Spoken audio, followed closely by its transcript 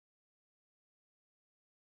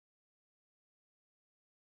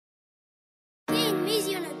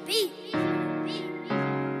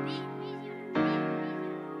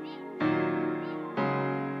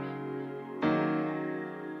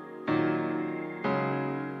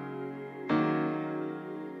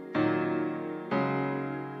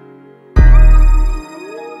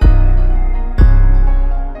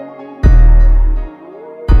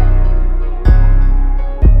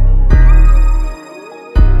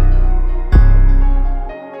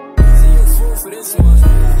Got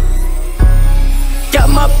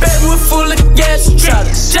my Baccwood full of gas, try to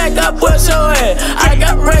jack up what's your head. I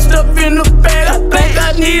got rest up in the bag, I think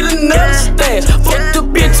I need another stash. Fuck the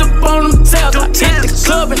bitch up on them tails, I hit the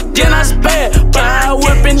club and then I spaz. Buy a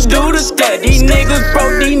whip and do the stat. These niggas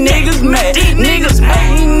broke, these niggas mad. Niggas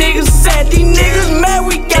hate, these niggas sad. These niggas mad,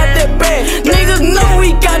 we got that bag. Niggas know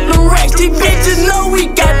we got the racks, these bitches know we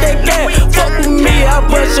got that gas. Fuck with me, I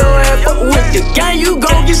bust your ass. Fuck with the gang, you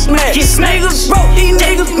gon' get smacked. These niggas broke, these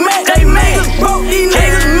niggas mad. They niggas broke, these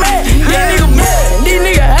niggas mad. These niggas mad, these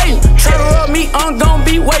niggas hatin'. Try to rub me, I'm gon'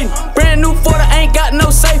 be waiting. Brand new 40, ain't got no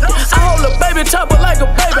safety. I hold a baby chopper like a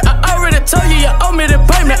baby. I already told you, you owe me the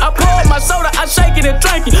payment. I pour up my soda, I shake it and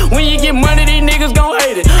drink it. When you get money, these niggas gon'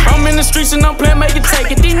 hate it. I'm in the streets and I'm playin' make it take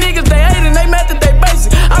it. These niggas, they hatin', they mad that they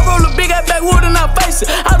basic. I roll a big ass Baccwood and I face it.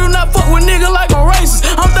 I do not fuck with niggas like I'm racist.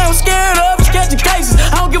 I'm damn scared of catching cases.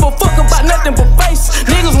 I don't give a fuck about nothing but faces.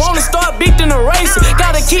 Niggas wanna start beating the race.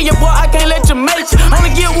 Gotta kill you, boy, I can't let you make it.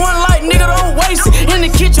 Only get one light, nigga, don't waste it. In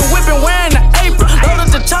the kitchen whipping, wearing the apron. Load up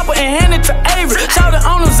the chopper and hand it to Avery. Shout it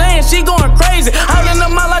on the Zan, she going crazy. Hollering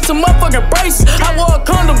up my life to motherfucking braces. I wore a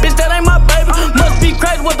condom, bitch, that ain't my baby. Must be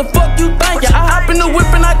crazy, what the fuck you thinking? I hop in the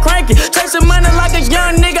whip and I crank it. Chasing money like a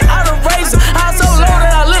young nigga out of racing. I so low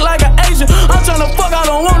that I look like an Asian. I'm tryna fuck, I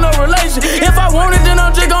don't want no relation. If I want it, then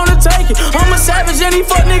I'm just gonna take it. I'm a savage and these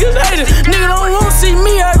fuck niggas hate it. Nigga don't wanna see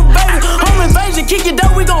me aggravated. Home invasion, kick it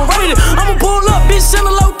down, we gon' raid it. I'ma pull up, bitch, send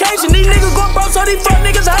a location. These niggas gon' broke, so these fuck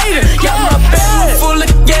niggas hate it. Got my Baccwood full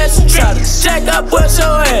of gas, try to jack up what's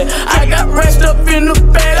your head. I got rest up in the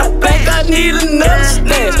bag, I think I need another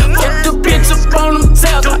stash. Fuck the bitch up on them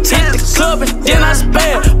tails, I hit the club and then I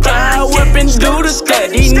spaz. Buy a whip and do the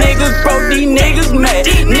stat. These niggas broke, these niggas mad.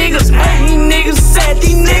 Niggas hate, these niggas sad.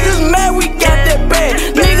 These niggas mad, we got that bag.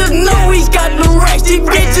 Niggas know we got the racks, these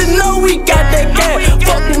bitches know we got that gas.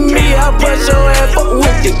 Fuck with me, I bust your ass. Fuck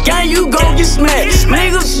with the gang, you gon' get smacked.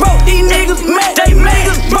 Niggas broke, these niggas mad. They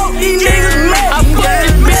niggas broke, these niggas mad. I fuck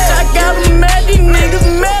this bitch, I got them mad. These niggas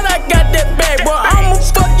mad, I got that bag. Boy, I'ma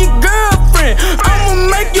fuck your girlfriend. I'ma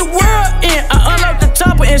make your world end. I unlock the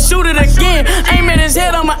chopper and shoot it again. Aim at his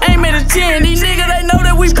head, I'ma aim at his chin. These niggas, they know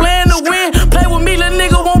that we playin' to win. Play with me, little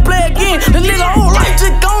nigga won't play again. The nigga whole life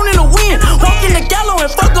just gone in the wind. Walk in the gallow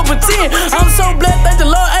and fuck up a 10. I'm so blessed, thank the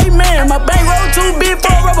Lord, amen. My bankroll too big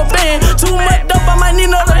for a rubber band. Too much dope, I might need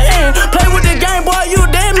another hand. Play with the game, boy, you a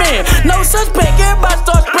dead man. No suspect, everybody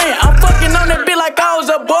start spraying. I'm fucking on that bitch like I was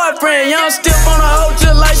a boyfriend. Young stiff on a hoe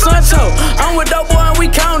just like Sancho. I'm with dope boy and we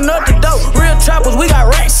counting up the dope. Real choppers, we got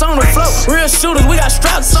racks on the floor. Real shooters, we got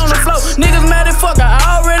straps on the floor. Niggas mad as fuck, I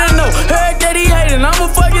already know. Heard that he hatin',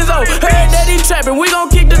 I'ma fuck his hoe. Heard that he trappin', we gon'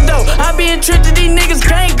 kick the dough. I be in trenches, these niggas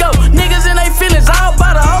can't go. Niggas in they feelings, all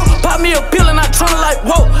by the hoe. Pop me a pill and I turn it like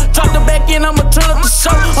whoa. Drop the back in, I'ma turn up the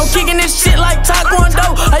show. I'm kicking this shit like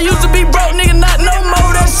Taekwondo. I used to be broke, nigga, not no more.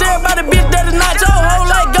 That's everybody, bitch, that is not your hoe.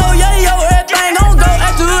 Like go, yeah, yo, everything gon' go.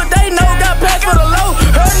 At the hood, they know, got packed for the low.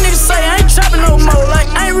 Heard niggas say I ain't trapping no more. Like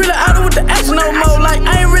I ain't really out with the action no more. Like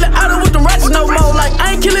I ain't really out with the ratchets no more. Like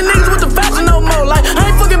I ain't killing niggas with the fashion no more. Like I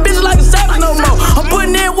ain't fucking bitches like a savage no more. I'm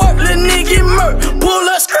putting in work, little nigga get murked. Pull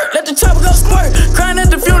up skirt, let the chopper go squirt. Crying at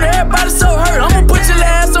the funeral, everybody so hurt. I'ma put your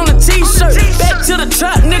ass on a t-shirt. Back to the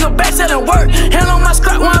trap, nigga, back selling work. Hand on my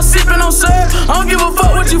scrap while I'm sipping on syrup. I don't give a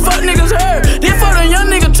fuck what you fuck niggas heard. Then for the young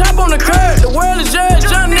nigga trap on the curb. The world is yours,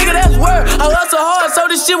 young nigga, that's word. I hustle hard, so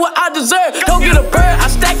this shit what I deserve. Go get a bird, I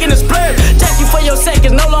stack in the splurge. Take you for your sake,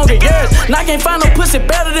 it's no longer yours. And I can't find no pussy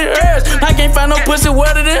better than hers. I can't find no pussy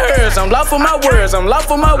wetter than hers. I'm lost for my words, I'm lost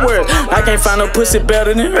for my words. I can't find no pussy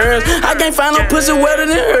better than hers. I can't find no pussy wetter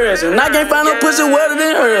than hers. And I can't find no pussy wetter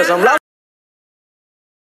than hers. I'm lost.